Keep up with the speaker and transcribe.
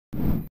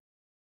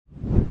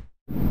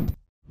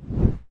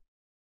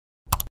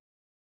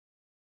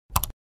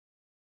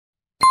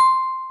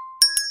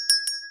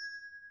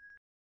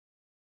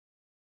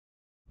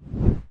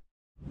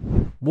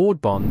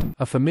Ward Bond,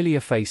 a familiar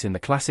face in the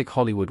classic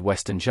Hollywood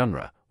Western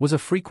genre, was a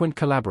frequent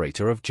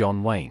collaborator of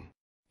John Wayne.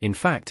 In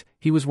fact,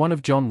 he was one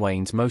of John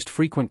Wayne's most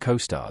frequent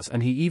co-stars,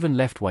 and he even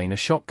left Wayne a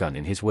shotgun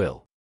in his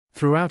will.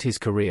 Throughout his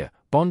career,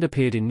 Bond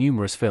appeared in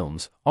numerous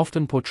films,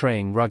 often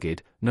portraying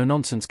rugged,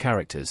 no-nonsense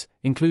characters,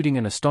 including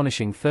an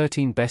astonishing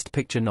 13 Best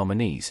Picture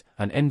nominees,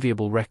 an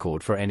enviable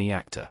record for any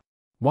actor.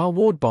 While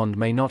Ward Bond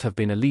may not have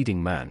been a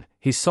leading man,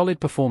 his solid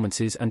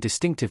performances and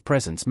distinctive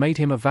presence made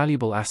him a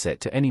valuable asset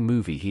to any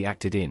movie he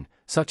acted in,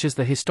 such as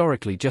the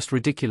historically just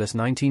ridiculous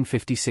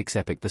 1956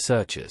 epic The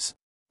Searchers.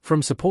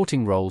 From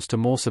supporting roles to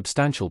more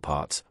substantial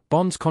parts,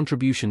 Bond's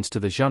contributions to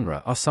the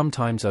genre are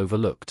sometimes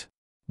overlooked.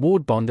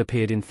 Ward Bond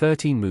appeared in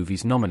 13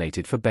 movies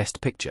nominated for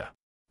Best Picture.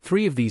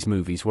 3 of these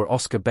movies were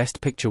Oscar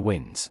Best Picture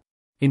wins.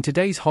 In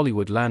today's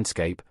Hollywood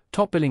landscape,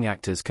 top-billing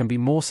actors can be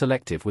more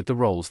selective with the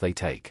roles they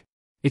take.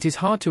 It is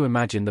hard to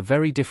imagine the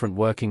very different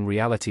working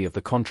reality of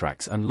the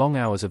contracts and long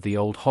hours of the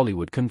old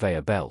Hollywood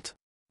conveyor belt.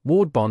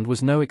 Ward Bond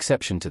was no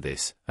exception to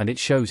this, and it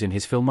shows in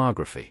his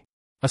filmography.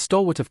 A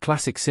stalwart of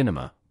classic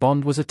cinema,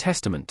 Bond was a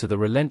testament to the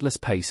relentless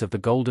pace of the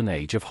golden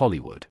age of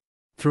Hollywood.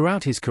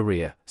 Throughout his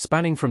career,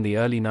 spanning from the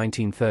early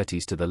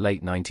 1930s to the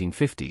late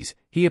 1950s,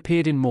 he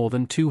appeared in more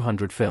than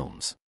 200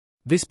 films.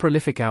 This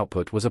prolific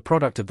output was a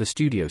product of the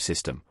studio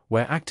system,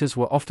 where actors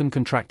were often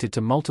contracted to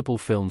multiple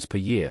films per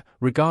year,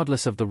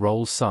 regardless of the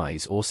role's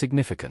size or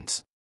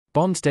significance.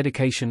 Bond's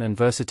dedication and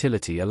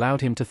versatility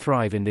allowed him to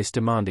thrive in this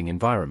demanding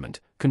environment,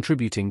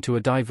 contributing to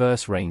a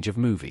diverse range of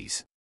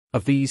movies.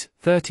 Of these,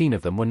 13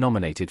 of them were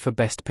nominated for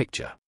Best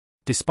Picture.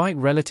 Despite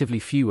relatively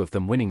few of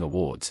them winning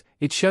awards,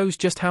 it shows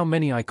just how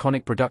many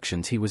iconic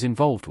productions he was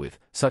involved with,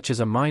 such as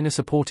a minor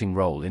supporting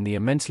role in the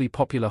immensely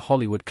popular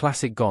Hollywood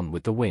classic Gone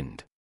with the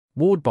Wind.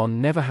 Ward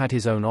Bond never had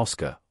his own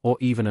Oscar, or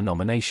even a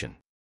nomination.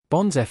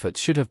 Bond's efforts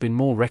should have been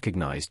more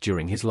recognized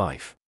during his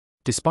life.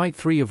 Despite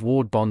 3 of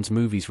Ward Bond's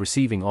movies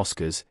receiving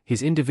Oscars,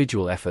 his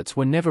individual efforts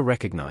were never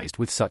recognized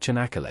with such an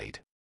accolade.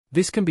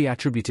 This can be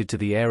attributed to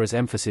the era's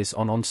emphasis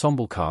on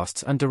ensemble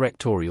casts and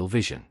directorial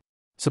vision.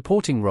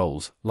 Supporting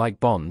roles, like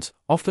Bond's,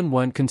 often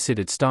weren't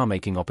considered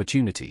star-making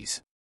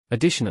opportunities.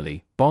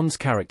 Additionally, Bond's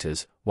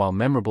characters, while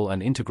memorable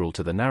and integral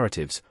to the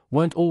narratives,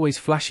 weren't always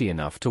flashy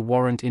enough to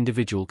warrant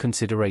individual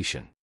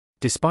consideration.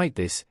 Despite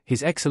this,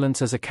 his excellence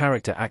as a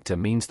character actor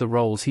means the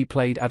roles he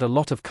played add a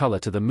lot of color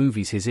to the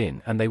movies he's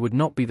in, and they would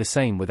not be the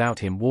same without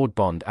him. Ward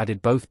Bond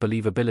added both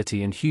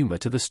believability and humor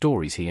to the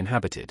stories he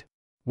inhabited.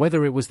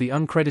 Whether it was the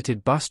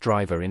uncredited bus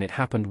driver in It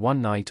Happened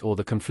One Night or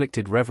the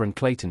conflicted Reverend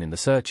Clayton in The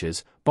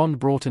Searchers, Bond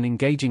brought an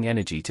engaging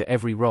energy to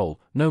every role,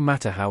 no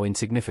matter how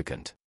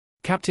insignificant.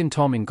 Captain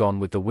Tom in Gone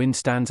with the Wind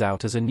stands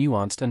out as a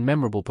nuanced and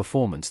memorable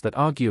performance that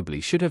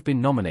arguably should have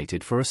been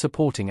nominated for a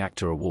Supporting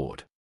Actor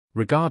award.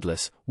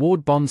 Regardless,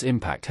 Ward Bond's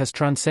impact has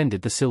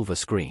transcended the silver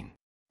screen.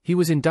 He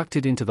was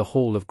inducted into the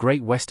Hall of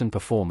Great Western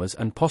Performers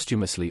and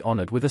posthumously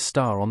honored with a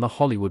star on the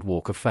Hollywood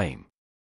Walk of Fame.